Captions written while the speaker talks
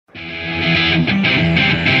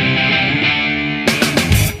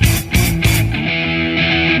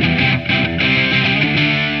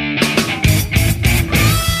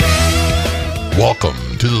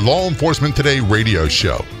Enforcement Today radio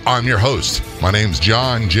show. I'm your host. My name's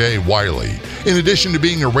John J. Wiley. In addition to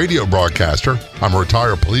being a radio broadcaster, I'm a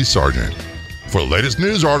retired police sergeant. For the latest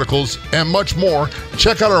news articles and much more,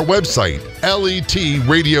 check out our website,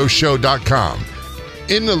 letradioshow.com.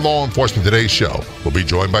 In the Law Enforcement Today show, we'll be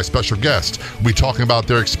joined by special guests. We'll be talking about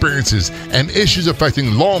their experiences and issues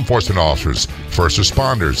affecting law enforcement officers, first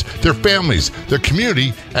responders, their families, their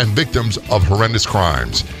community, and victims of horrendous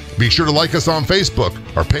crimes. Be sure to like us on Facebook.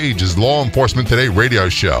 Our page is Law Enforcement Today Radio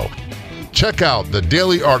Show. Check out the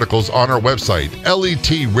daily articles on our website,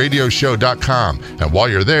 letradioshow.com. And while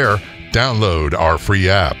you're there, download our free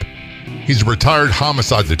app. He's a retired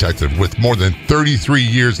homicide detective with more than 33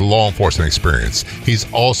 years of law enforcement experience. He's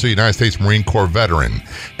also a United States Marine Corps veteran.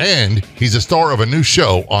 And he's a star of a new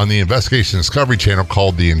show on the Investigation Discovery Channel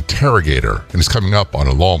called The Interrogator, and it's coming up on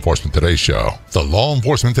a Law Enforcement Today show. The Law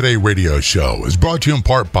Enforcement Today radio show is brought to you in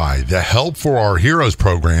part by the Help for Our Heroes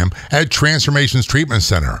program at Transformations Treatment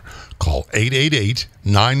Center. Call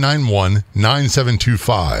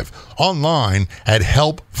 888-991-9725. Online at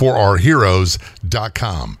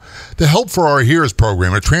helpforourheroes.com. The Help for Our Heroes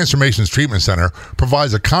program at Transformations Treatment Center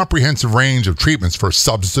provides a comprehensive range of treatments for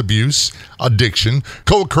substance abuse, addiction,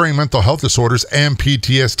 co-occurring mental health disorders, and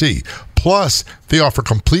PTSD. Plus, they offer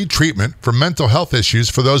complete treatment for mental health issues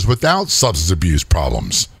for those without substance abuse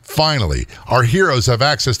problems. Finally, our heroes have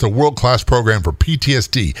access to a world-class program for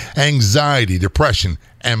PTSD, anxiety, depression,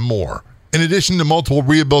 and more. In addition to multiple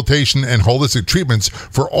rehabilitation and holistic treatments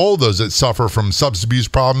for all those that suffer from substance abuse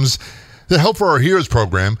problems, the Help for Our Heroes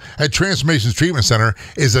program at Transformations Treatment Center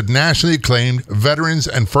is a nationally acclaimed veterans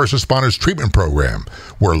and first responders treatment program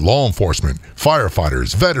where law enforcement,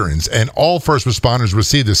 firefighters, veterans, and all first responders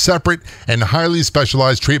receive the separate and highly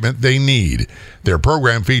specialized treatment they need. Their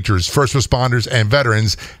program features first responders and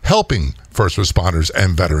veterans helping first responders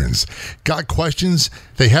and veterans. Got questions?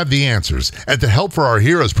 They have the answers at the Help for Our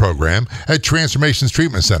Heroes program at Transformations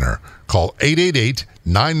Treatment Center. Call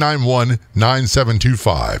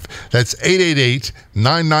 888-991-9725. That's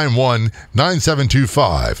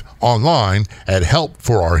 888-991-9725. Online at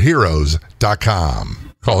helpforourheroes.com.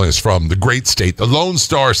 Calling us from the great state, the Lone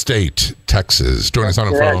Star State, Texas. Joining us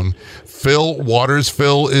on the phone, Phil Waters.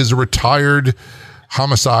 Phil is a retired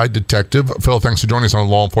homicide detective. Phil, thanks for joining us on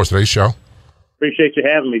the Law Enforcement Today show. Appreciate you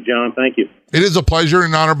having me, John. Thank you. It is a pleasure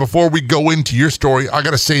and honor. Before we go into your story, I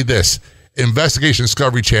got to say this. Investigation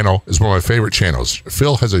Discovery Channel is one of my favorite channels.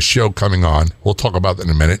 Phil has a show coming on. We'll talk about that in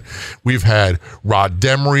a minute. We've had Rod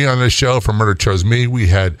Demery on the show from Murder Chose Me. We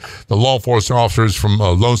had the law enforcement officers from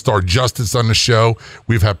Lone Star Justice on the show.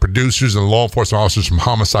 We've had producers and law enforcement officers from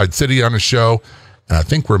Homicide City on the show. And I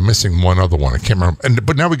think we're missing one other one. I can't remember.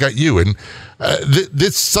 But now we got you. And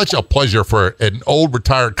it's such a pleasure for an old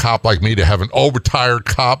retired cop like me to have an old retired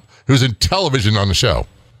cop who's in television on the show.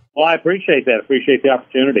 Well, I appreciate that. Appreciate the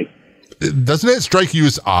opportunity. Doesn't it strike you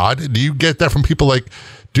as odd? Do you get that from people like,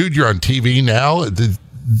 dude, you're on TV now?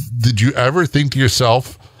 Did you ever think to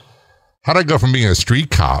yourself, how did I go from being a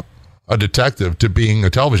street cop, a detective, to being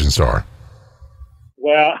a television star?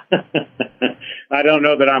 Well, I don't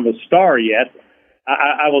know that I'm a star yet.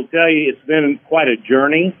 I will tell you, it's been quite a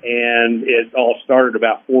journey, and it all started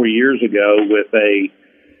about 4 years ago with a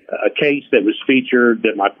case that was featured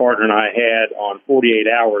that my partner and I had on 48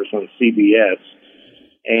 Hours on CBS.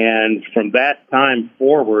 And from that time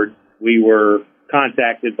forward, we were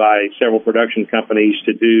contacted by several production companies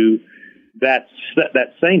to do that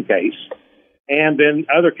same case, and then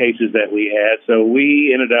other cases that we had. So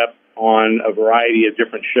we ended up on a variety of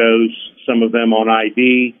different shows, some of them on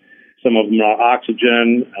ID, some of them on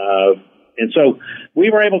Oxygen. And so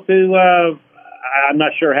we were able to, I'm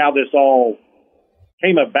not sure how this all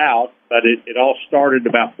came about, but it all started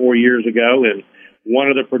about 4 years ago, and one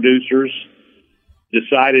of the producers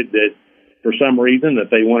decided that for some reason that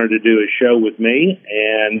they wanted to do a show with me,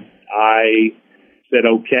 and I said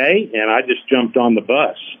okay, and I just jumped on the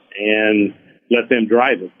bus and let them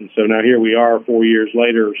drive it. And so now here we are 4 years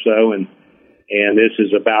later or so, and this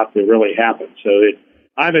is about to really happen. So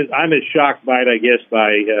I'm as shocked by it, I guess,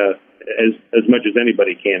 by as much as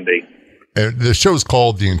anybody can be. And the show is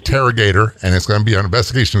called The Interrogator, and it's going to be on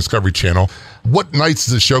Investigation Discovery Channel. What nights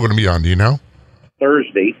is the show going to be on? Do you know?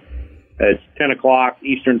 Thursday. It's 10 o'clock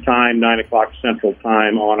Eastern Time, 9 o'clock Central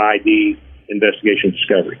Time on ID, Investigation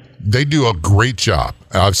Discovery. They do a great job.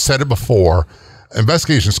 I've said it before.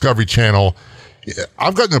 Investigation Discovery Channel,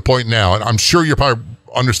 I've gotten to the point now, and I'm sure you probably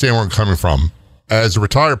understand where I'm coming from. As a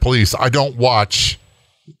retired police, I don't watch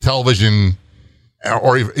television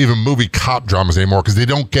or even movie cop dramas anymore because they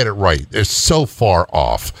don't get it right. They're so far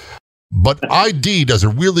off. But ID does a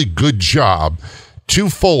really good job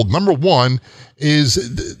twofold. Number one,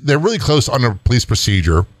 is they're really close on a police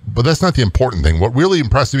procedure, but that's not the important thing. What really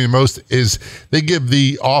impressed me most is they give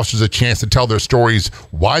the officers a chance to tell their stories,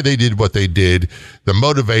 why they did what they did, the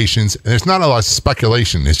motivations, and it's not a lot of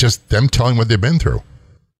speculation. It's just them telling what they've been through.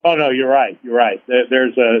 Oh, no, you're right. You're right.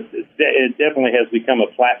 It definitely has become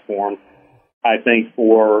a platform, I think,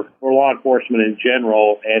 for law enforcement in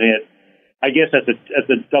general, and I guess that's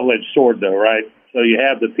a double-edged sword, though, right? So you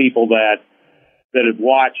have the people that have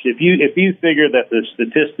watched. If you figure that the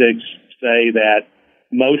statistics say that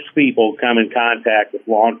most people come in contact with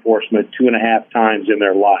law enforcement 2.5 times in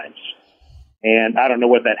their lives, and I don't know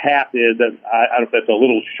what that half is. I don't know if that's a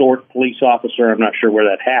little short police officer. I'm not sure where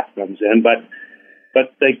that half comes in, but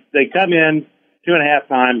they come in 2.5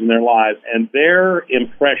 times in their lives, and their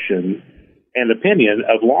impression and opinion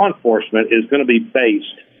of law enforcement is going to be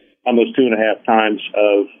based on those 2.5 times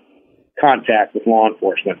of contact with law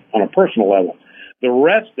enforcement on a personal level. The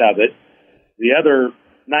rest of it, the other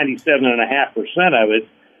 97.5% of it,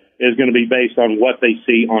 is going to be based on what they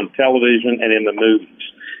see on television and in the movies.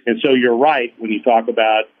 And so you're right when you talk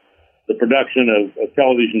about the production of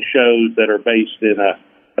television shows that are based in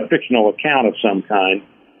a fictional account of some kind.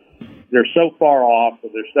 They're so far off,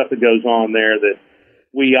 but there's stuff that goes on there that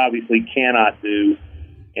we obviously cannot do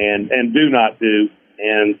and do not do.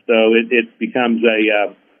 And so it becomes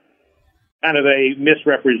a kind of a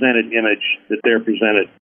misrepresented image that they're presented.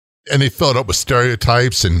 And they fill it up with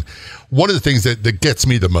stereotypes. And one of the things that gets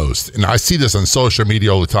me the most, and I see this on social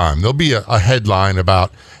media all the time, there'll be a headline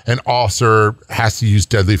about an officer has to use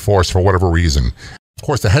deadly force for whatever reason. Of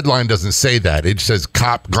course, the headline doesn't say that. It says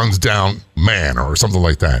cop guns down man or something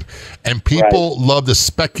like that. And people love to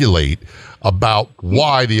speculate about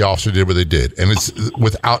why the officer did what they did. And it's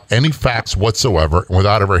without any facts whatsoever,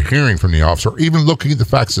 without ever hearing from the officer, or even looking at the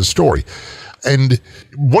facts of the story. And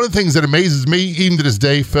one of the things that amazes me, even to this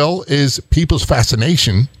day, Phil, is people's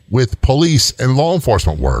fascination with police and law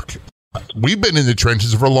enforcement work. We've been in the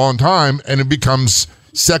trenches for a long time, and it becomes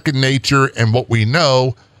second nature and what we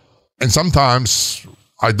know. And sometimes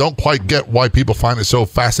I don't quite get why people find it so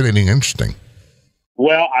fascinating and interesting.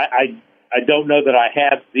 Well, I don't know that I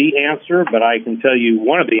have the answer, but I can tell you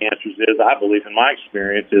one of the answers is, I believe in my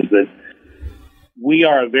experience, is that we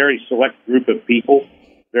are a very select group of people,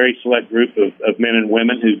 very select group of men and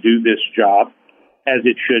women who do this job as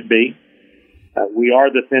it should be. We are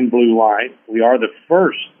the thin blue line. We are the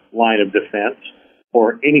first line of defense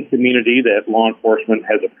for any community that law enforcement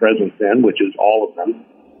has a presence in, which is all of them.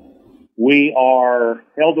 We are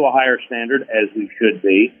held to a higher standard, as we should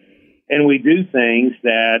be, and we do things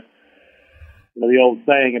that, the old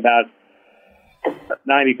saying about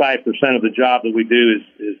 95% of the job that we do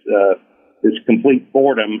is complete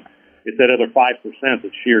boredom. It's that other 5%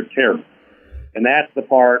 that's sheer terror. And that's the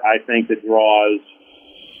part, I think, that draws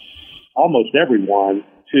almost everyone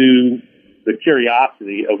to the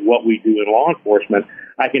curiosity of what we do in law enforcement.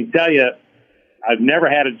 I can tell you, I've never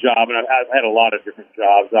had a job, and I've had a lot of different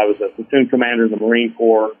jobs. I was a platoon commander in the Marine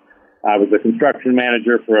Corps. I was a construction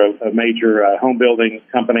manager for a major home building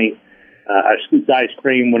company. I scooped ice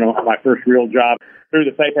cream when my first real job. Through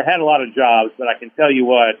the paper, I had a lot of jobs, but I can tell you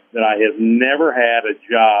what, that I have never had a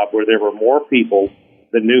job where there were more people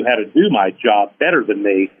that knew how to do my job better than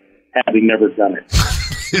me, having never done it.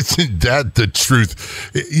 Isn't that the truth?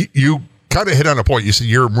 You kind of hit on a point. You said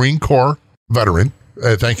you're a Marine Corps veteran.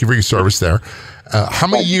 Thank you for your service there. How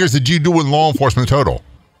many years did you do in law enforcement total?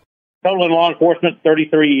 Total in law enforcement,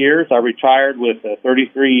 33 years. I retired with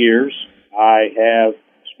 33 years. I have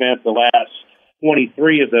spent the last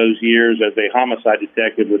 23 of those years as a homicide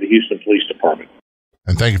detective with the Houston Police Department.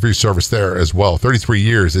 And thank you for your service there as well. 33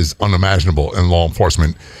 years is unimaginable in law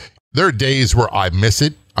enforcement. There are days where I miss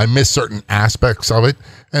it. I miss certain aspects of it.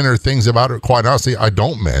 And there are things about it, quite honestly, I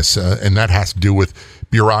don't miss. And that has to do with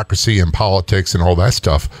bureaucracy and politics and all that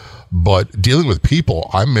stuff. But dealing with people,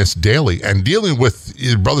 I miss daily. And dealing with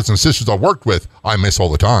brothers and sisters I worked with, I miss all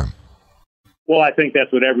the time. Well, I think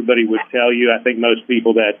that's what everybody would tell you. I think most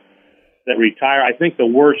people that retire, I think the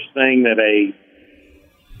worst thing that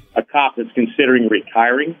a cop that's considering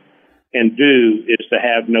retiring can do is to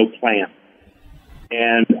have no plan.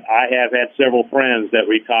 And I have had several friends that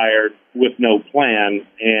retired with no plan,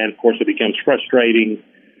 and of course it becomes frustrating.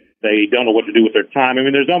 They don't know what to do with their time. I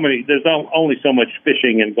mean, there's only so much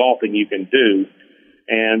fishing and golfing you can do,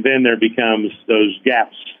 and then there becomes those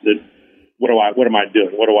gaps that what am I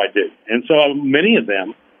doing? What do I do? And so many of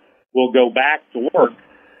them will go back to work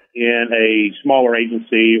in a smaller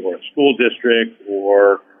agency or a school district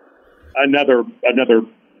or another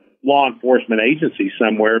law enforcement agency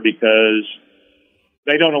somewhere because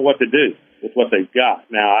they don't know what to do. with what they've got.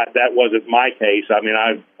 Now, that wasn't my case. I mean,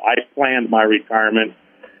 I planned my retirement.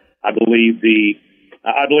 I believe the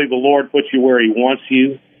Lord puts you where He wants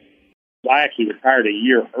you. I actually retired a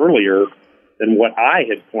year earlier than what I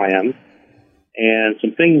had planned, and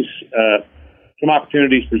some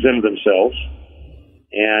opportunities presented themselves,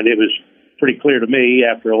 and it was pretty clear to me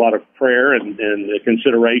after a lot of prayer and the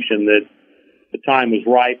consideration that the time was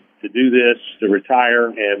ripe to do this, to retire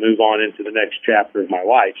and move on into the next chapter of my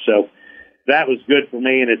life. So that was good for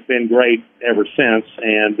me, and it's been great ever since.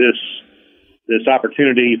 And this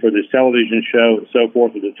opportunity for this television show and so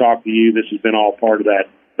forth, and to talk to you, this has been all part of that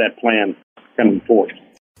plan coming forth.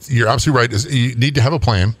 You're absolutely right. You need to have a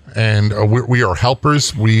plan, and we are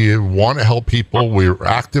helpers. We want to help people. We're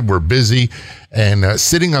active. We're busy. And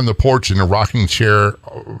sitting on the porch in a rocking chair,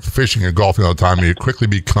 fishing and golfing all the time, you quickly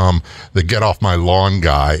become the get off my lawn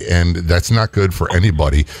guy, and that's not good for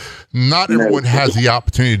anybody. Not everyone has the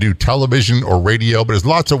opportunity to do television or radio, but there's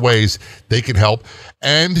lots of ways they can help.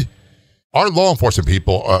 And our law enforcement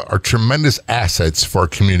people are tremendous assets for our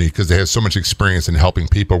community because they have so much experience in helping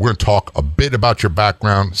people. We're going to talk a bit about your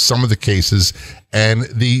background, some of the cases, and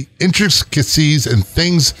the intricacies and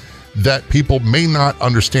things that people may not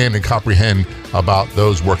understand and comprehend about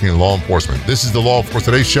those working in law enforcement. This is the Law Enforcement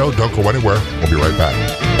Today show. Don't go anywhere. We'll be right back.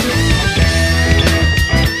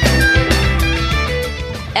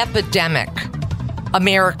 Epidemic,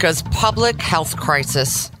 America's public health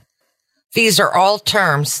crisis. These are all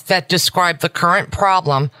terms that describe the current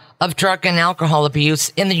problem of drug and alcohol abuse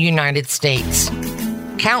in the United States.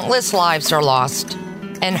 Countless lives are lost,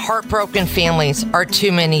 and heartbroken families are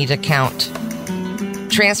too many to count.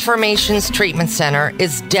 Transformations Treatment Center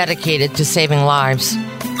is dedicated to saving lives.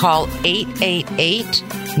 Call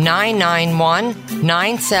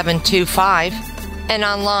 888-991-9725 and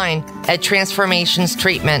online at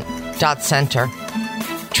transformationstreatment.center.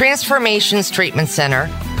 Transformations Treatment Center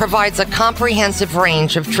provides a comprehensive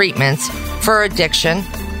range of treatments for addiction,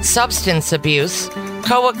 substance abuse,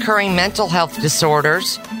 co-occurring mental health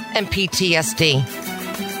disorders, and PTSD.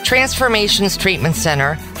 Transformations Treatment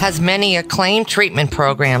Center has many acclaimed treatment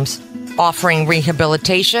programs offering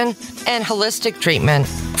rehabilitation and holistic treatment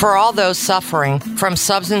for all those suffering from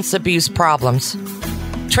substance abuse problems.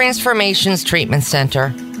 Transformations Treatment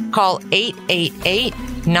Center. Call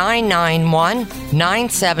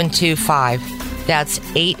 888-991-9725. That's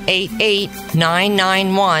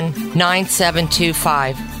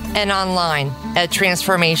 888-991-9725. And online at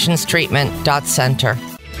transformationstreatment.center.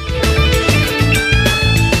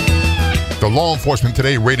 The Law Enforcement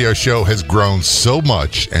Today radio show has grown so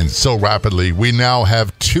much and so rapidly. We now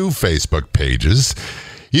have 2 Facebook pages.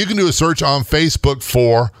 You can do a search on Facebook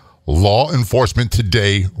for Law Enforcement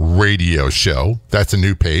Today radio show. That's a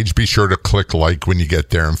new page. Be sure to click like when you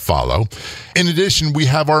get there and follow. In addition, we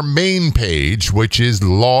have our main page, which is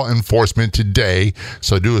Law Enforcement Today.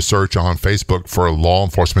 So do a search on Facebook for Law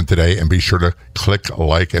Enforcement Today and be sure to click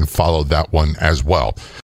like and follow that one as well.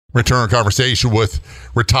 Return our conversation with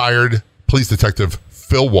retired Police Detective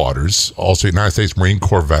Phil Waters, also a United States Marine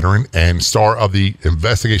Corps veteran and star of the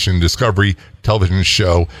Investigation and Discovery television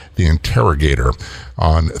show, The Interrogator,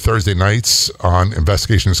 on Thursday nights on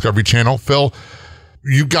Investigation and Discovery Channel. Phil,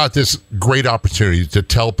 you've got this great opportunity to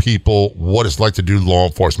tell people what it's like to do law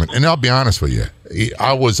enforcement. And I'll be honest with you,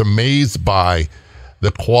 I was amazed by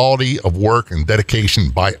the quality of work and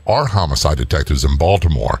dedication by our homicide detectives in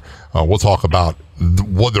Baltimore. We'll talk about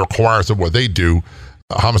what the requirements of what they do,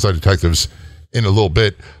 homicide detectives, in a little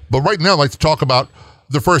bit. But right now, I'd like to talk about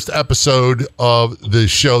the first episode of the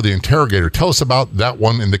show, The Interrogator. Tell us about that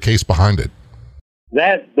one and the case behind it.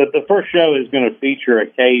 The first show is going to feature a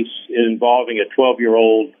case involving a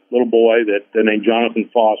 12-year-old little boy named Jonathan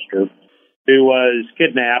Foster, who was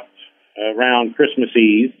kidnapped around Christmas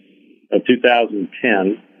Eve of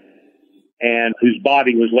 2010, and whose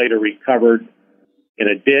body was later recovered in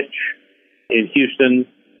a ditch in Houston.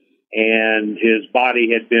 And his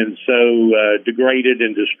body had been so degraded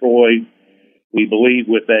and destroyed, we believe,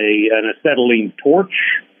 with an acetylene torch,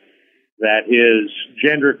 that his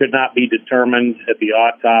gender could not be determined at the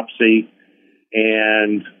autopsy,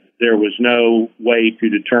 and there was no way to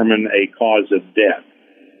determine a cause of death.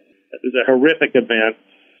 It was a horrific event.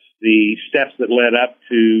 The steps that led up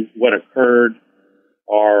to what occurred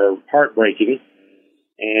are heartbreaking.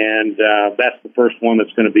 And that's the first one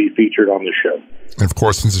that's going to be featured on the show. And of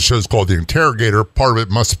course, since the show is called The Interrogator, part of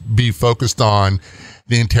it must be focused on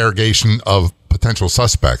the interrogation of potential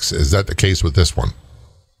suspects. Is that the case with this one?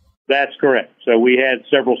 That's correct. So we had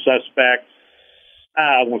several suspects.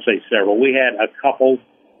 I won't say several. We had a couple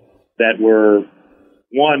that were,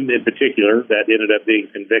 one in particular that ended up being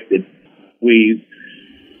convicted. We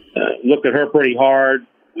looked at her pretty hard.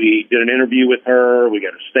 We did an interview with her. We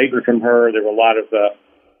got a statement from her. There were a lot of,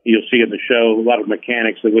 you'll see in the show, a lot of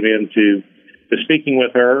mechanics that went into speaking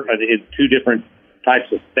with her in two different types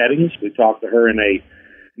of settings. We talked to her in a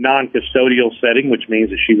non-custodial setting, which means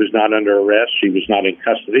that she was not under arrest. She was not in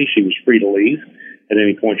custody. She was free to leave at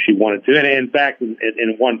any point she wanted to. And in fact,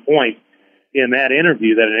 in one point in that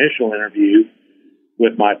interview, that initial interview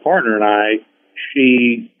with my partner and I,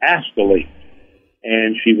 she asked to leave,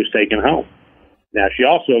 and she was taken home. Now, she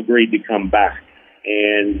also agreed to come back,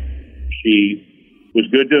 and she was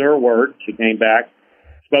good to her word. She came back,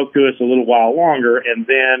 spoke to us a little while longer, and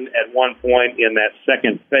then at one point in that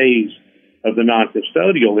second phase of the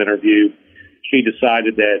non-custodial interview, she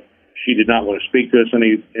decided that she did not want to speak to us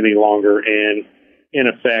any longer and, in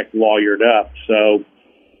effect, lawyered up. So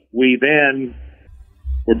we then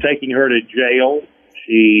were taking her to jail.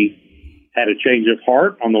 She had a change of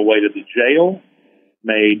heart on the way to the jail,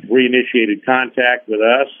 reinitiated contact with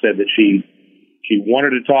us, said that she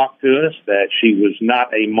wanted to talk to us, that she was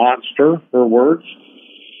not a monster, her words,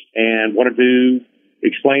 and wanted to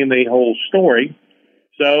explain the whole story.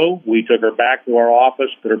 So we took her back to our office,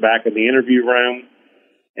 put her back in the interview room,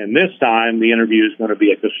 and this time the interview is going to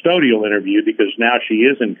be a custodial interview because now she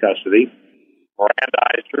is in custody.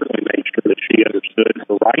 Mirandized her, we made sure that she understood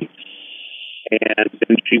her rights, and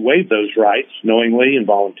then she waived those rights knowingly and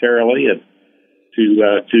voluntarily, and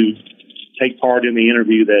to take part in the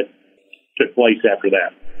interview that took place after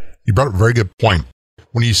that. You brought up a very good point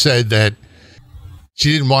when you said that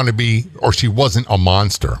she didn't want to be, or she wasn't a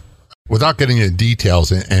monster. Without getting into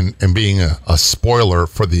details and being a spoiler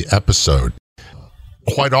for the episode,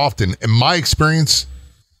 quite often, in my experience,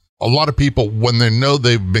 a lot of people, when they know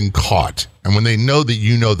they've been caught and when they know that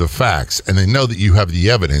you know the facts and they know that you have the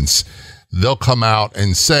evidence, they'll come out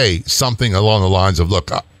and say something along the lines of,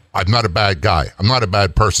 look, I'm not a bad guy. I'm not a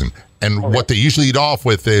bad person. And what they usually lead off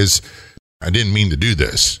with is, I didn't mean to do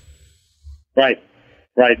this. Right.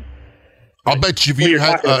 I'll bet you if you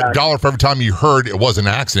had a dollar for every time you heard it was an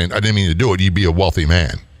accident, I didn't mean to do it, you'd be a wealthy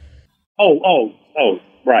man. Oh,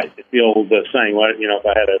 right. It's the old saying, well, if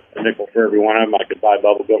I had a nickel for every one of them, I could buy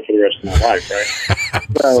bubble gum for the rest of my life, right?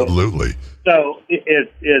 Absolutely. So it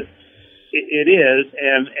is,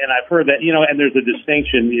 and I've heard that, and there's a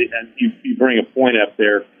distinction, and you bring a point up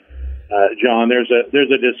there, John. There's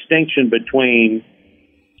a distinction between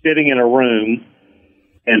sitting in a room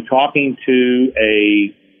and talking to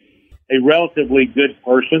a relatively good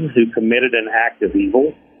person who committed an act of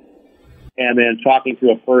evil, and then talking to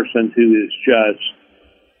a person who is just,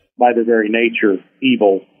 by their very nature,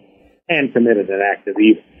 evil and committed an act of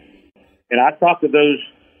evil. And I've talked to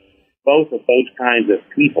both of those kinds of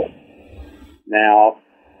people. Now,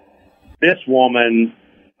 this woman,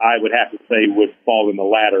 I would have to say, would fall in the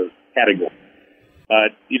latter category.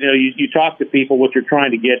 But, you talk to people, what you're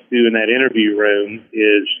trying to get to in that interview room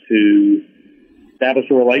is to establish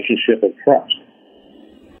a relationship of trust.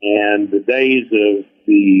 And the days of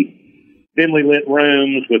the dimly lit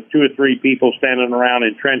rooms with 2 or 3 people standing around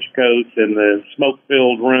in trench coats and the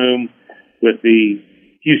smoke-filled room with the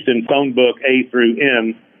Houston phone book A through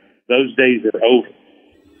N, those days are over.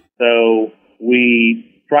 So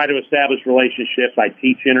we try to establish relationships. I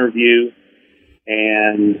teach interview,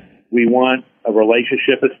 and we want a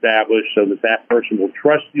relationship established so that person will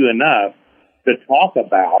trust you enough to talk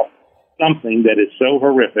about something that is so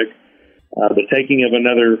horrific, the taking of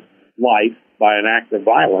another life by an act of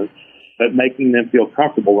violence, but making them feel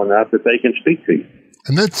comfortable enough that they can speak to you.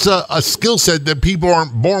 And that's a skill set that people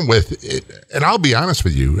aren't born with. And I'll be honest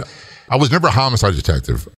with you, I was never a homicide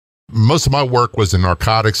detective. Most of my work was in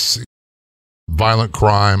narcotics, violent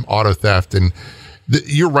crime, auto theft. And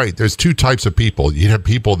you're right. There's 2 types of people. You have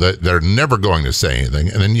people that are never going to say anything.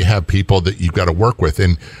 And then you have people that you've got to work with.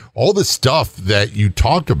 And all the stuff that you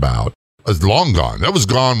talk about is long gone. That was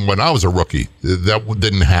gone when I was a rookie. That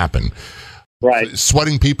didn't happen. Right.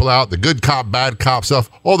 Sweating people out, the good cop, bad cop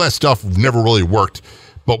stuff, all that stuff never really worked.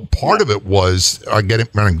 But part of it was, what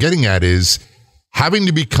I'm getting at is having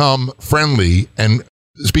to become friendly and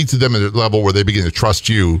speak to them at a level where they begin to trust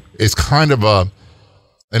you is kind of an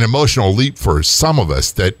emotional leap for some of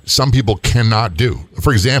us that some people cannot do.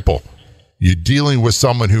 For example, you're dealing with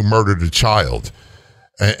someone who murdered a child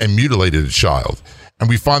and mutilated a child, and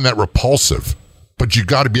we find that repulsive. But you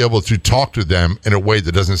got to be able to talk to them in a way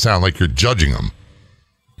that doesn't sound like you're judging them.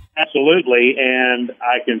 Absolutely, and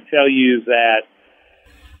I can tell you that,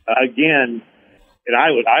 again, and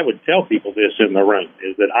I would tell people this in the room,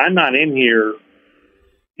 is that I'm not in here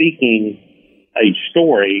seeking a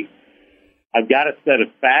story. I've got a set of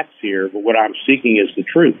facts here, but what I'm seeking is the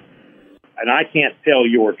truth. And I can't tell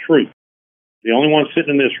your truth. The only one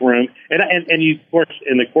sitting in this room. And you, of course,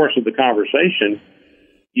 in the course of the conversation,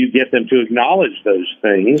 you get them to acknowledge those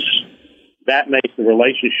things. That makes the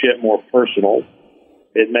relationship more personal.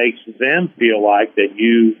 It makes them feel like that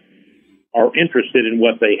you are interested in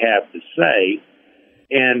what they have to say,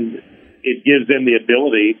 and it gives them the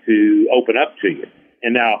ability to open up to you.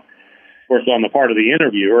 And now, of course, on the part of the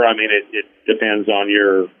interviewer, I mean, it depends on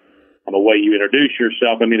the way you introduce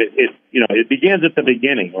yourself. I mean, it begins at the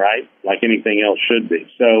beginning, right? Like anything else should be.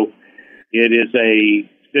 So it is a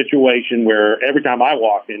situation where every time I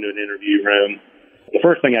walked into an interview room, the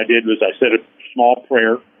first thing I did was I said a small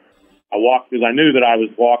prayer. I walked because I knew that I was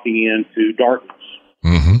walking into darkness.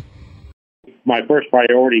 Mm-hmm. My first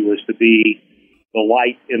priority was to be the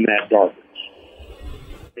light in that darkness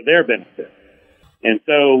for their benefit. And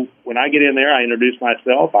so when I get in there, I introduce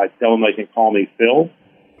myself. I tell them they can call me Phil.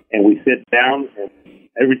 And we sit down, and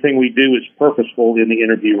everything we do is purposeful in the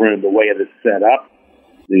interview room, the way it is set up,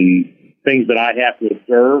 the things that I have to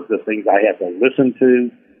observe, the things I have to listen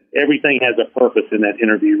to. Everything has a purpose in that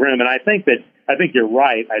interview room. And I think you're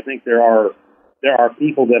right. I think there are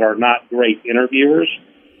people that are not great interviewers,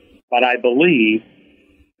 but I believe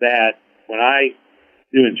that when I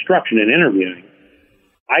do instruction in interviewing,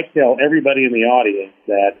 I tell everybody in the audience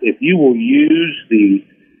that if you will use the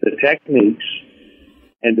techniques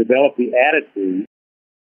and develop the attitude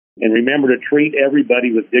and remember to treat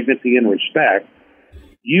everybody with dignity and respect,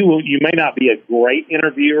 you may not be a great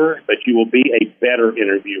interviewer, but you will be a better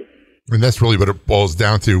interviewer. And that's really what it boils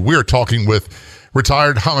down to. We're talking with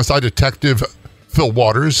retired homicide detective Phil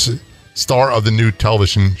Waters, star of the new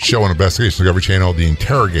television show and investigation Discovery Channel, The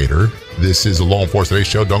Interrogator. This is the Law Enforcement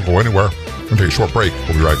Today show. Don't go anywhere. We're going to take a short break.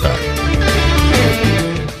 We'll be right back.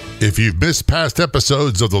 If you've missed past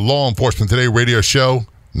episodes of the Law Enforcement Today radio show,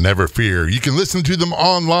 never fear. You can listen to them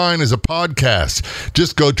online as a podcast.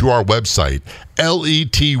 Just go to our website,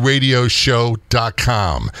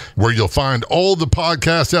 letradioshow.com, where you'll find all the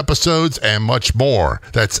podcast episodes and much more.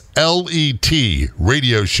 That's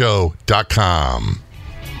letradioshow.com.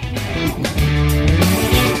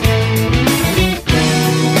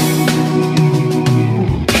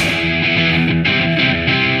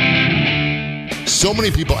 So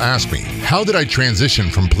many people ask me, how did I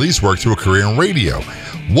transition from police work to a career in radio?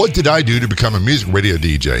 What did I do to become a music radio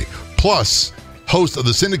DJ? Plus, host of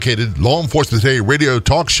the syndicated Law Enforcement Today radio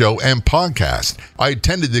talk show and podcast. I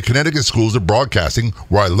attended the Connecticut Schools of Broadcasting,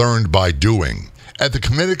 where I learned by doing. At the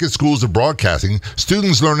Connecticut Schools of Broadcasting,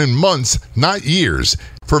 students learn in months, not years.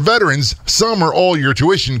 For veterans, some or all your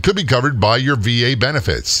tuition could be covered by your VA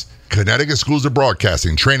benefits. Connecticut Schools of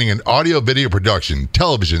Broadcasting, training in audio, video production,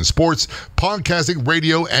 television, sports, podcasting,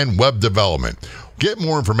 radio, and web development. Get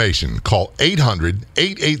more information. Call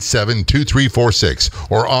 800-887-2346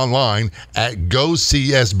 or online at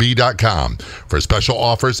gocsb.com. For special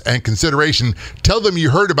offers and consideration, tell them you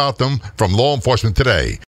heard about them from Law Enforcement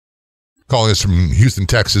Today. Calling us from Houston,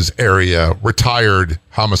 Texas area, retired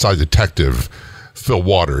homicide detective Phil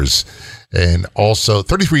Waters. And also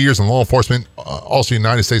 33 years in law enforcement, also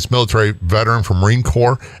United States military veteran from Marine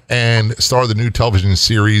Corps, and star of the new television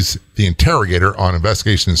series, The Interrogator, on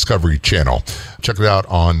Investigation Discovery Channel. Check it out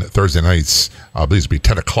on Thursday nights. I believe it'll be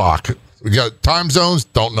 10 o'clock. We got time zones.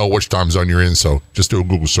 Don't know which time zone you're in, so just do a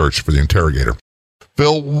Google search for The Interrogator.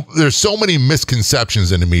 Phil, there's so many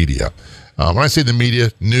misconceptions in the media. When I say the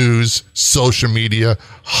media, news, social media,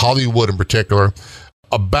 Hollywood in particular,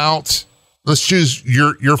 about... Let's choose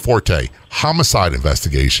your forte, homicide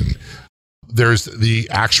investigation. There's the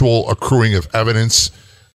actual accruing of evidence.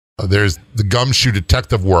 There's the gumshoe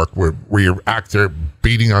detective work where you're out there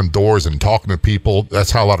beating on doors and talking to people. That's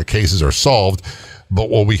how a lot of cases are solved. But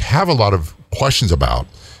what we have a lot of questions about,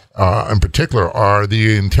 in particular, are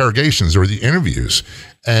the interrogations or the interviews.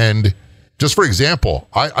 And just for example,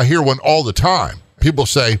 I hear one all the time. People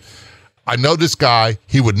say, I know this guy,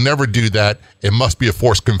 he would never do that. It must be a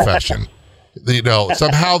forced confession. You know,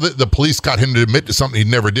 somehow the police got him to admit to something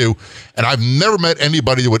he'd never do. And I've never met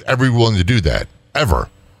anybody that would ever be willing to do that, ever.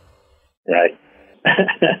 Right.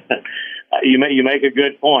 You make a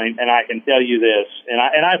good point, and I can tell you this,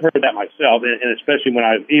 and I've heard that myself, and especially when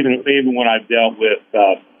even when I've dealt with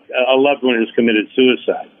a loved one who's committed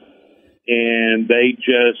suicide, and they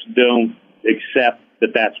just don't accept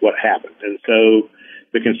that that's what happened. And so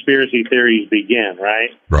the conspiracy theories begin, right?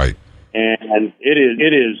 Right. And it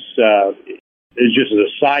is just as a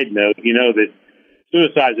side note, you know, that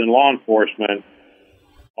suicides in law enforcement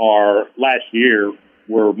last year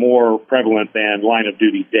were more prevalent than line of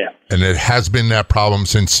duty deaths. And it has been that problem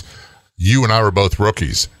since you and I were both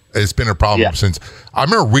rookies. It's been a problem since. I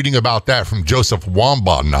remember reading about that from Joseph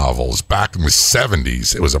Wambaugh novels back in the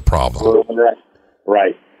 70s. It was a problem.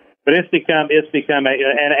 Right. But it's become and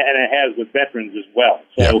it has with veterans as well.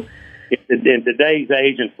 So in today's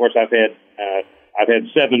age, and of course, I've had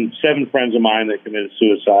seven friends of mine that committed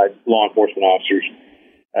suicide, law enforcement officers,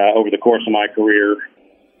 over the course of my career.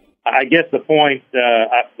 I guess the point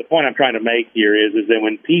I'm trying to make here is that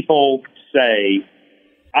when people say,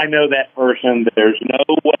 I know that person, there's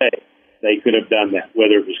no way they could have done that,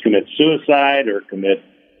 whether it was commit suicide or commit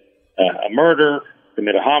a murder,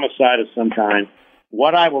 commit a homicide of some kind.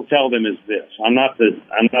 What I will tell them is this: I'm not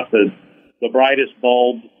the brightest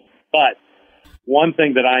bulb, but one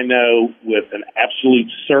thing that I know with an absolute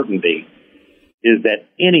certainty is that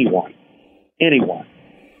anyone,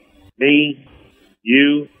 me,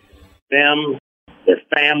 you, them, their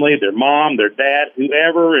family, their mom, their dad,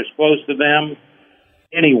 whoever is close to them,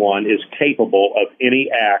 anyone is capable of any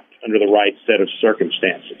act under the right set of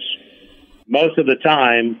circumstances. Most of the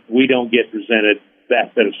time, we don't get presented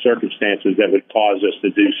that set of circumstances that would cause us to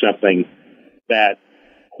do something that,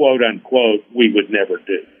 quote unquote, we would never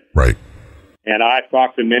do. Right. And I've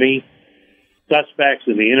talked to many suspects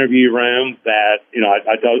in the interview room that,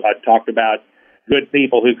 I talked about good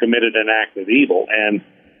people who committed an act of evil, and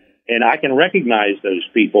I can recognize those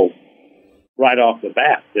people right off the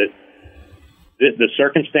bat, that the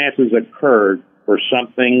circumstances occurred for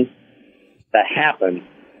something to happen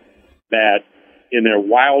that in their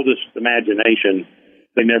wildest imagination,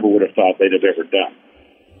 they never would have thought they'd have ever done.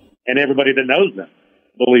 And everybody that knows them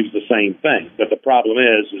believes the same thing. But the problem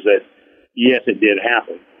is that, yes, it did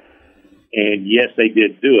happen. And yes, they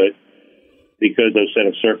did do it because those set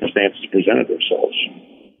of circumstances presented themselves.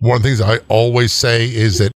 One of the things I always say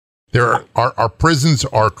is that our prisons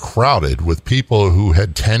are crowded with people who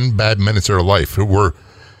had 10 bad minutes of their life, who were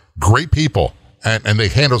great people, and they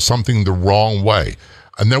handled something the wrong way.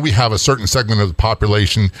 And then we have a certain segment of the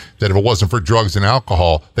population that if it wasn't for drugs and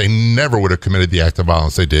alcohol, they never would have committed the act of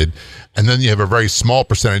violence they did. And then you have a very small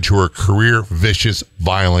percentage who are career, vicious,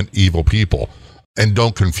 violent, evil people. And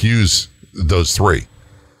don't confuse those three.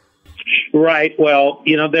 Right. Well,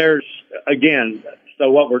 there's, again,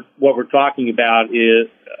 so what we're talking about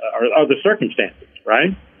are the circumstances,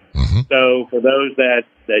 right? Mm-hmm. So for those that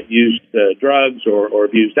used drugs or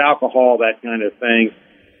abused alcohol, that kind of thing,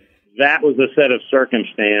 that was a set of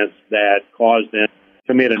circumstance that caused them to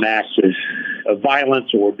commit an act of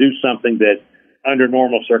violence or do something that under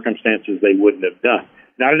normal circumstances they wouldn't have done.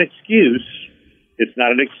 Not an excuse. It's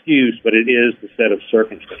not an excuse, but it is the set of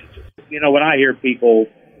circumstances. When I hear people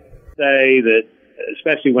say that,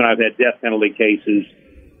 especially when I've had death penalty cases,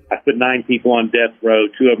 I put 9 people on death row.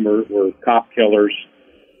 2 of them were cop killers.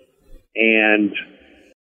 And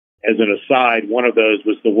as an aside, one of those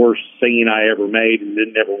was the worst scene I ever made and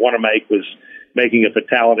didn't ever want to make, was making a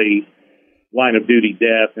fatality line of duty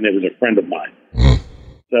death, and it was a friend of mine.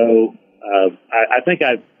 So I think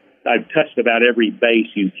I've touched about every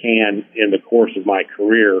base you can in the course of my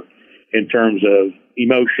career in terms of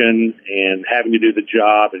emotion and having to do the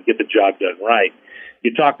job and get the job done right.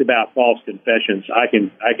 You talked about false confessions. I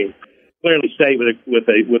can clearly say with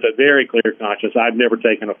a very clear conscience, I've never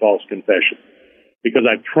taken a false confession, because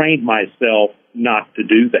I've trained myself not to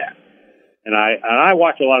do that. And I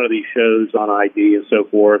watch a lot of these shows on ID and so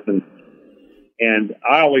forth, and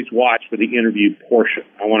I always watch for the interview portion.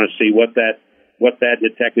 I want to see what that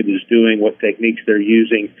detective is doing, what techniques they're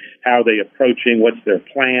using, how are they approaching, what's their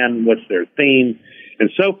plan, what's their theme, and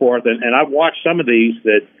so forth. And I've watched some of these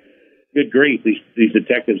that, good grief, these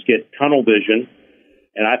detectives get tunnel vision.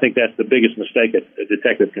 And I think that's the biggest mistake a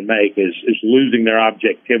detective can make is losing their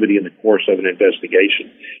objectivity in the course of an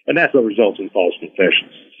investigation. And that's what results in false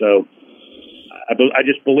confessions. So I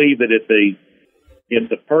just believe that if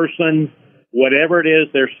the person, whatever it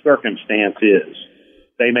is their circumstance is,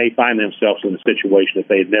 they may find themselves in a situation that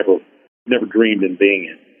they've never dreamed in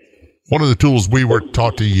being in. One of the tools we were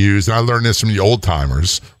taught to use, and I learned this from the old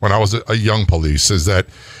timers when I was a young police, is that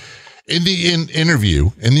in the interview,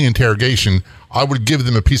 in the interrogation, I would give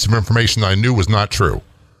them a piece of information that I knew was not true.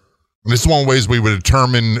 And this is one of the ways we would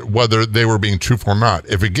determine whether they were being truthful or not.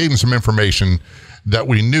 If it gave them some information that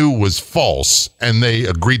we knew was false, and they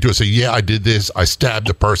agreed to it, say, yeah, I did this, I stabbed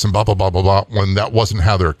a person, blah, blah, blah, blah, blah, when that wasn't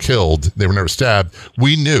how they were killed, they were never stabbed,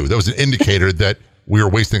 we knew. That was an indicator that we were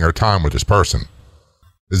wasting our time with this person.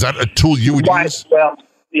 Is that a tool you would use? Well,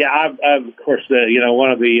 yeah, I've of course,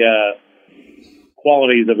 one of the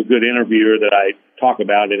qualities of a good interviewer that I talk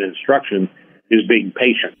about in instruction is being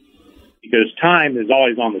patient, because time is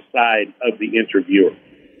always on the side of the interviewer.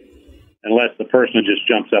 Unless the person just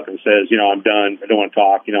jumps up and says, I'm done, I don't want to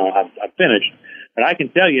talk, I'm finished. But I can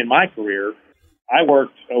tell you in my career, I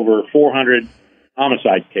worked over 400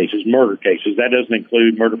 homicide cases, murder cases. That doesn't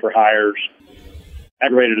include murder for hires,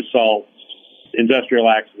 aggravated assaults, industrial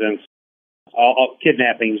accidents, all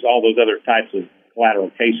kidnappings, all those other types of collateral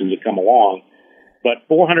cases that come along. But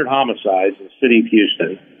 400 homicides in the city of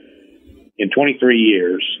Houston in 23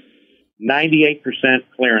 years, 98%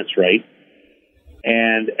 clearance rate,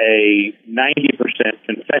 and a 90%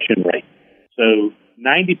 confession rate. So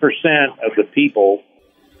 90% of the people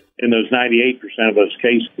in those 98% of those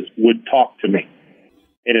cases would talk to me.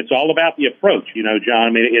 And it's all about the approach, John.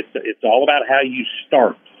 I mean, it's all about how you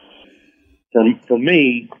start. For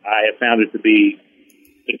me, I have found it to be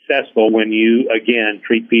successful when you, again,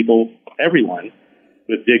 treat people, everyone,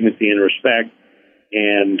 with dignity and respect,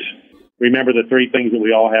 and remember the three things that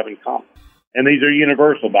we all have in common. And these are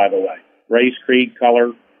universal, by the way: race, creed,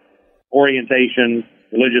 color, orientation,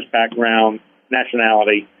 religious background,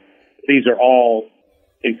 nationality. These are all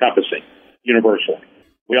encompassing, universal.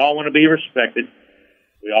 We all want to be respected.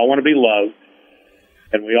 We all want to be loved.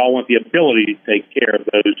 And we all want the ability to take care of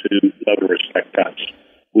those who love and respect us.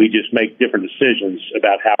 We just make different decisions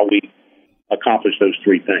about how we accomplish those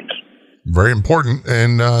three things. Very important.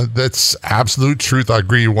 And that's absolute truth. I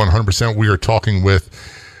agree 100%. We are talking with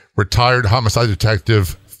retired homicide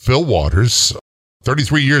detective Phil Waters,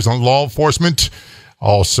 33 years on law enforcement,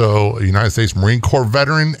 also a United States Marine Corps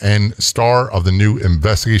veteran and star of the new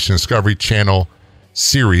Investigation Discovery Channel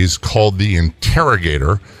series called The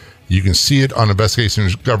Interrogator. You can see it on Investigation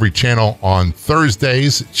Discovery Channel on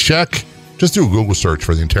Thursdays. Just do a Google search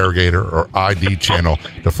for The Interrogator or ID Channel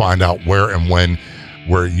to find out where and when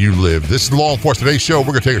where you live. This is the Law Enforcement Today Show. We're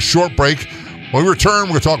going to take a short break. When we return,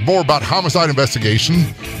 we're going to talk more about homicide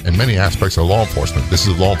investigation and many aspects of law enforcement. This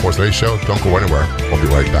is the Law Enforcement Today Show. Don't go anywhere. We'll be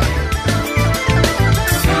right back.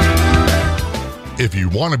 If you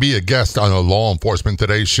want to be a guest on the Law Enforcement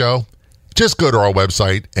Today Show, just go to our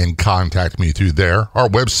website and contact me through there. Our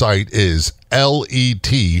website is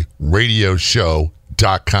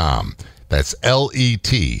letradioshow.com. That's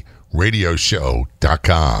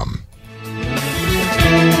letradioshow.com.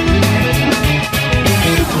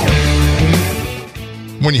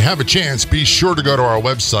 When you have a chance, be sure to go to our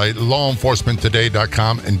website,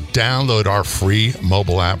 lawenforcementtoday.com, and download our free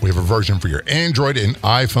mobile app. We have a version for your Android and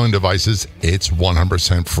iPhone devices. It's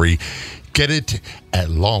 100% free. Get it at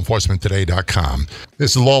lawenforcementtoday.com.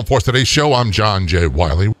 This is the Law Enforcement Today Show. I'm John J.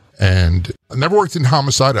 Wiley, and I never worked in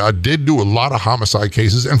homicide. I did do a lot of homicide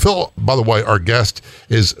cases. And Phil, by the way, our guest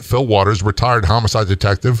is Phil Waters, retired homicide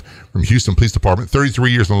detective from Houston Police Department,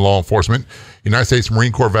 33 years in law enforcement, United States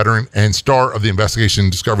Marine Corps veteran, and star of the Investigation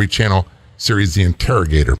Discovery Channel series, The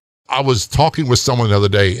Interrogator. I was talking with someone the other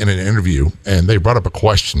day in an interview, and they brought up a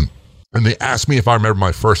question, and they asked me if I remember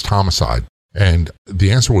my first homicide. And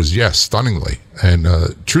the answer was yes, stunningly. And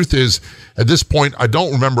truth is, at this point, I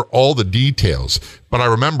don't remember all the details, but I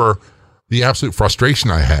remember the absolute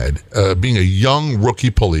frustration I had being a young rookie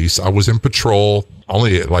police. I was in patrol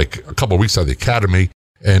only like a couple of weeks out of the academy,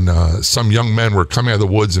 and some young men were coming out of the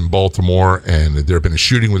woods in Baltimore, and there had been a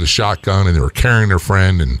shooting with a shotgun, and they were carrying their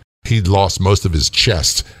friend, and he'd lost most of his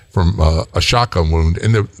chest from a shotgun wound,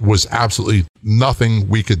 and there was absolutely nothing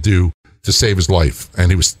we could do to save his life.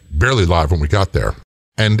 And he was barely alive when we got there.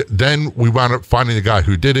 And then we wound up finding the guy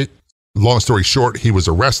who did it. Long story short, he was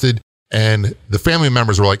arrested. And the family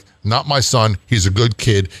members were like, not my son. He's a good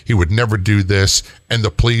kid. He would never do this. And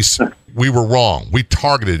the police, we were wrong. We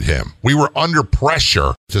targeted him. We were under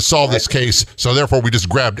pressure to solve this case. So therefore, we just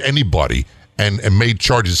grabbed anybody and made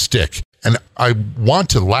charges stick. And I want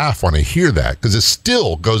to laugh when I hear that because it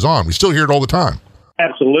still goes on. We still hear it all the time.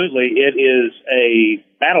 Absolutely. It is a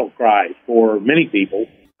battle cry for many people.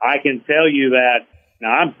 I can tell you that, now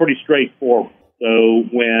I'm pretty straightforward. So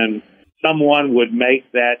when someone would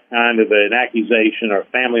make that kind of an accusation or a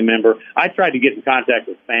family member, I tried to get in contact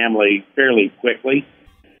with family fairly quickly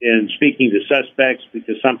in speaking to suspects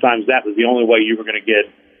because sometimes that was the only way you were going to get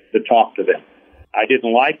to talk to them. I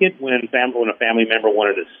didn't like it when a family member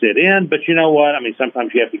wanted to sit in, but you know what? I mean,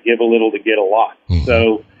 sometimes you have to give a little to get a lot. Mm-hmm.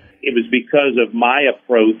 So it was because of my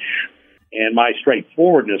approach and my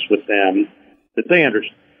straightforwardness with them that they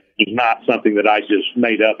understood it was not something that I just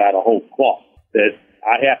made up out of whole cloth, that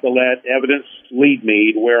I have to let evidence lead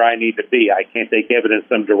me to where I need to be. I can't take evidence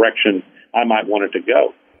some direction I might want it to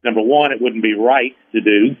go. Number one, it wouldn't be right to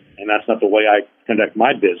do, and that's not the way I conduct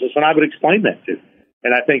my business, and I would explain that to them.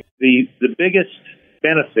 And I think the biggest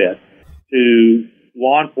benefit to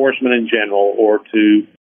law enforcement in general, or to,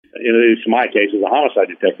 in my case as a homicide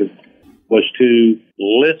detective, was to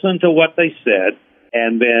listen to what they said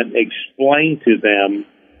and then explain to them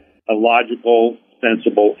a logical,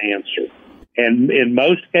 sensible answer. And in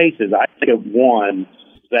most cases, I think of one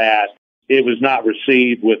that it was not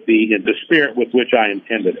received with the spirit with which I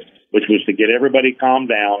intended it, which was to get everybody calmed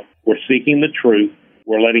down. We're seeking the truth.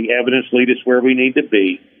 We're letting evidence lead us where we need to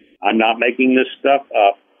be. I'm not making this stuff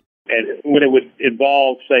up. And when it would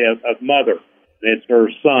involve, say, a mother, and it's her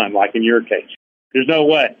son, like in your case, there's no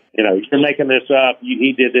way. You're making this up.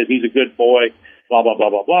 He did this. He's a good boy, blah, blah, blah,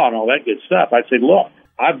 blah, blah, and all that good stuff. I'd say, look,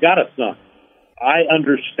 I've got a son. I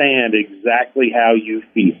understand exactly how you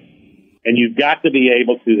feel. And you've got to be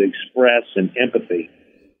able to express an empathy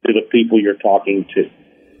to the people you're talking to.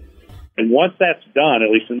 And once that's done,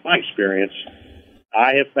 at least in my experience,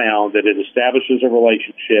 I have found that it establishes a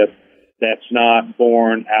relationship that's not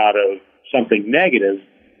born out of something negative.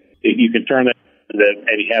 You can turn that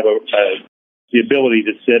and you have the ability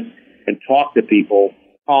to sit and talk to people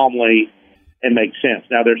calmly and make sense.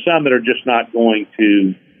 Now, there's some that are just not going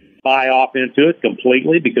to buy off into it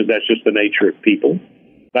completely because that's just the nature of people.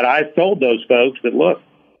 But I've told those folks that, look,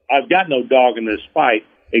 I've got no dog in this fight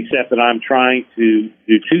except that I'm trying to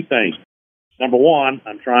do two things. Number one,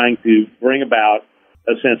 I'm trying to bring about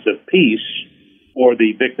a sense of peace for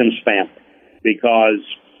the victim's family, because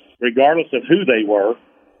regardless of who they were,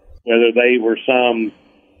 whether they were some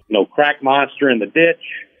crack monster in the ditch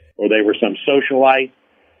or they were some socialite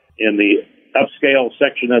in the upscale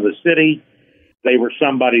section of the city, they were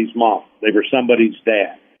somebody's mom, they were somebody's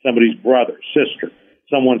dad, somebody's brother, sister,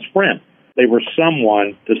 someone's friend. They were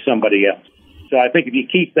someone to somebody else. So I think if you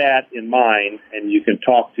keep that in mind and you can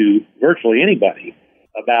talk to virtually anybody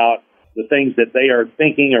about the things that they are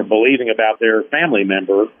thinking or believing about their family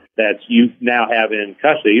member that you now have in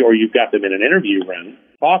custody, or you've got them in an interview room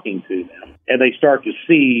talking to them, and they start to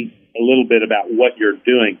see a little bit about what you're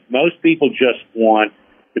doing. Most people just want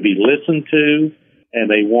to be listened to, and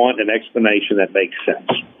they want an explanation that makes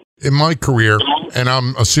sense. In my career, and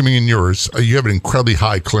I'm assuming in yours, you have an incredibly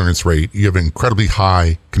high clearance rate. You have an incredibly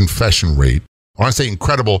high confession rate. When I say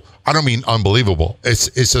incredible, I don't mean unbelievable.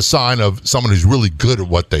 It's a sign of someone who's really good at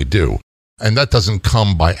what they do. And that doesn't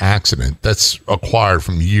come by accident. That's acquired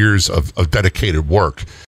from years of dedicated work.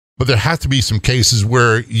 But there have to be some cases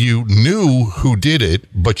where you knew who did it,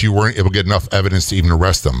 but you weren't able to get enough evidence to even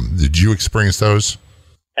arrest them. Did you experience those?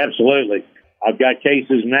 Absolutely. I've got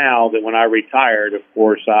cases now that when I retired, of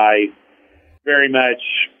course, I very much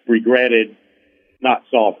regretted not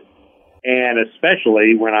solving. And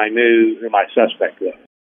especially when I knew who my suspect was.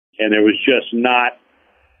 And there was just not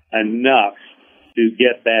enough to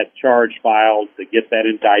get that charge filed, to get that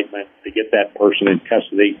indictment, to get that person in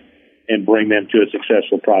custody and bring them to a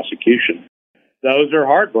successful prosecution. Those are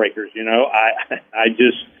heartbreakers,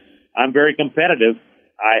 I'm very competitive.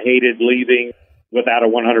 I hated leaving without a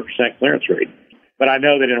 100% clearance rate. But I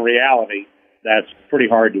know that in reality, that's pretty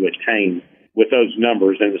hard to attain with those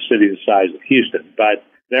numbers in a city the size of Houston. But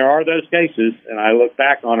there are those cases, and I look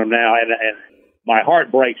back on them now, and my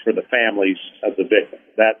heart breaks for the families of the victims.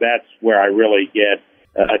 That's where I really get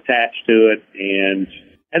attached to it.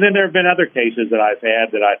 And then there have been other cases that I've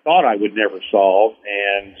had that I thought I would never solve.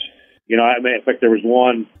 And, in fact, there was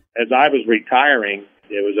one, as I was retiring,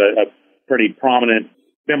 it was a pretty prominent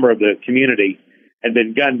member of the community, had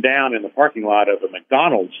been gunned down in the parking lot of a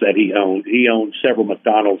McDonald's that he owned. He owned several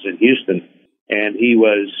McDonald's in Houston, and he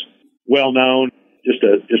was well known. Just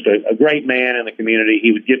a great man in the community.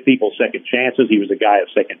 He would give people second chances. He was a guy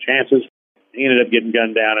of second chances. He ended up getting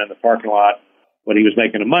gunned down in the parking lot when he was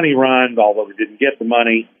making a money run, although he didn't get the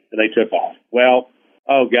money, and they took off. Well,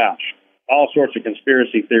 oh gosh, all sorts of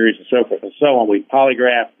conspiracy theories and so forth and so on. We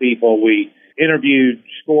polygraphed people. We interviewed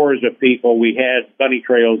scores of people. We had bunny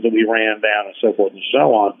trails that we ran down and so forth and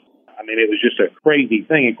so on. I mean, it was just a crazy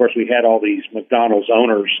thing. Of course, we had all these McDonald's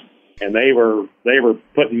owners, and they were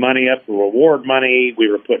putting money up for reward money. They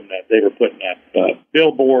were putting up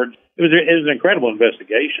billboards. It was an incredible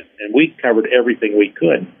investigation, and we covered everything we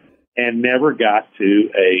could, and never got to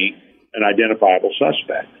an identifiable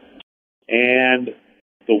suspect. And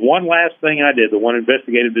the one last thing I did, the one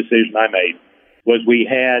investigative decision I made, was we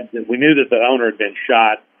knew that the owner had been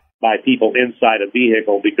shot by people inside a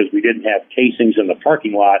vehicle because we didn't have casings in the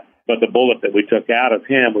parking lot, but the bullet that we took out of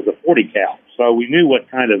him was a .40 cal. So we knew what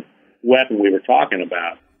kind of weapon we were talking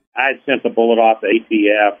about. I had sent the bullet off to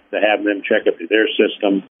ATF to have them check it through their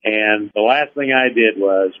system. And the last thing I did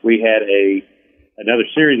was we had another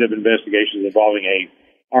series of investigations involving a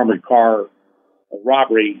armored car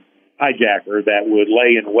robbery hijacker that would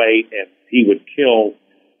lay in wait, and he would kill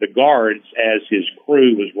the guards as his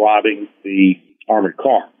crew was robbing the armored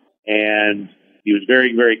car. And he was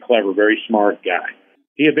very, very clever, very smart guy.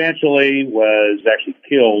 He eventually was actually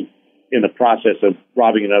killed in the process of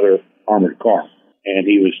robbing another armored car. and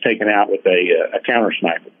he was taken out with a counter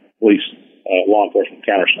sniper, police law enforcement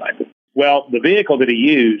counter sniper. Well, the vehicle that he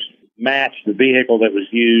used matched the vehicle that was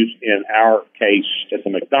used in our case at the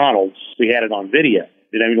McDonald's. We had it on video.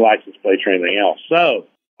 Didn't have any license plates or anything else. So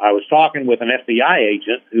I was talking with an FBI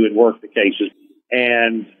agent who had worked the cases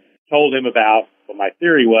and told him about what my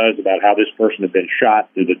theory was about how this person had been shot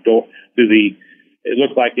through the door, it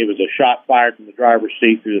looked like it was a shot fired from the driver's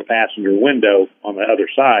seat through the passenger window on the other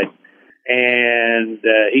side. And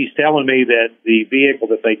he's telling me that the vehicle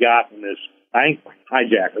that they got from this bank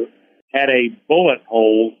hijacker had a bullet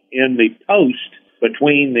hole in the post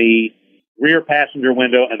between the rear passenger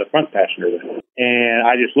window and the front passenger window. And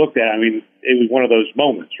I just looked at it. I mean, it was one of those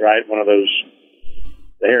moments, right? One of those,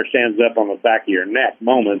 the hair stands up on the back of your neck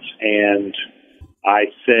moments. And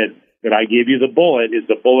I said, could I give you the bullet? Is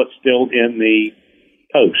the bullet still in the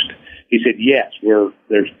post? He said, yes, they're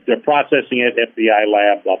processing it, FBI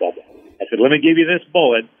lab, blah, blah, blah. I said, let me give you this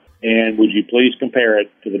bullet, and would you please compare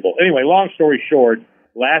it to the bullet? Anyway, long story short,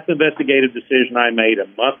 last investigative decision I made a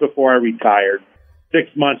month before I retired.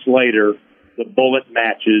 6 months later, the bullet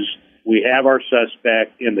matches. We have our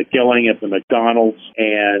suspect in the killing at the McDonald's,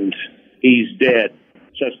 and he's dead.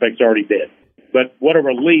 Suspect's already dead. But what a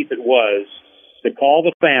relief it was to call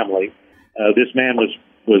the family. This man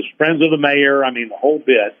was friends of the mayor. I mean, the whole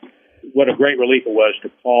bit. What a great relief it was to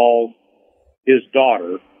call his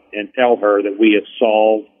daughter and tell her that we had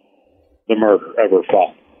solved the murder of her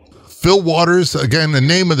father. Phil Waters, again, the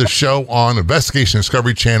name of the show on Investigation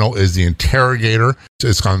Discovery Channel is The Interrogator.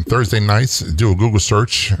 It's on Thursday nights. Do a Google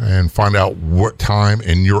search and find out what time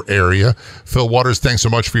in your area. Phil Waters, thanks so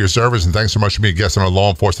much for your service, and thanks so much for being a guest on our Law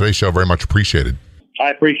Enforcement Today show. Very much appreciated. I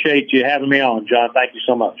appreciate you having me on, John. Thank you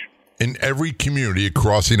so much. In every community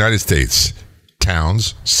across the United States,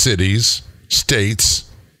 towns, cities, states,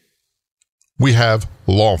 we have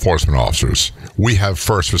law enforcement officers. We have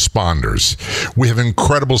first responders. We have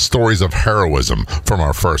incredible stories of heroism from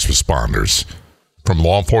our first responders, from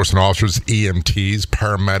law enforcement officers, EMTs,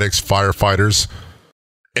 paramedics, firefighters.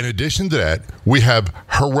 In addition to that, we have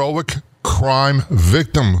heroic crime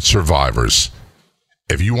victim survivors.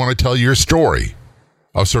 If you want to tell your story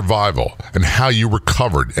of survival and how you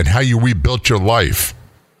recovered and how you rebuilt your life,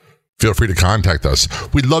 feel free to contact us.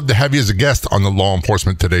 We'd love to have you as a guest on the Law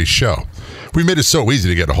Enforcement Today show. We made it so easy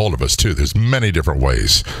to get a hold of us, too. There's many different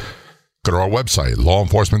ways. Go to our website,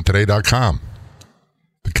 lawenforcementtoday.com.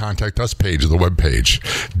 The Contact Us page of the webpage.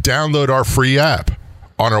 Download our free app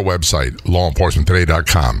on our website,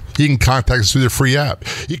 lawenforcementtoday.com. You can contact us through the free app.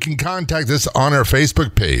 You can contact us on our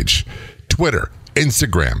Facebook page, Twitter,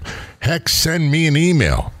 Instagram. Heck, send me an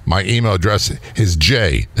email. My email address is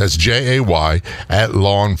Jay, that's Jay, at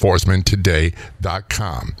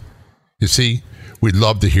lawenforcementtoday.com. You see, we'd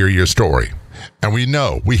love to hear your story. And we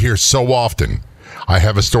hear so often, I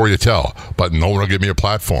have a story to tell, but no one will give me a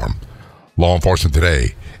platform. Law Enforcement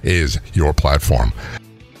Today is your platform.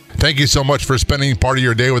 Thank you so much for spending part of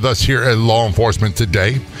your day with us here at Law Enforcement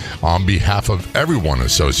Today. On behalf of everyone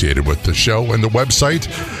associated with the show and the website,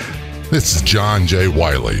 this is John J.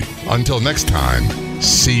 Wiley. Until next time,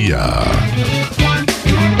 see ya.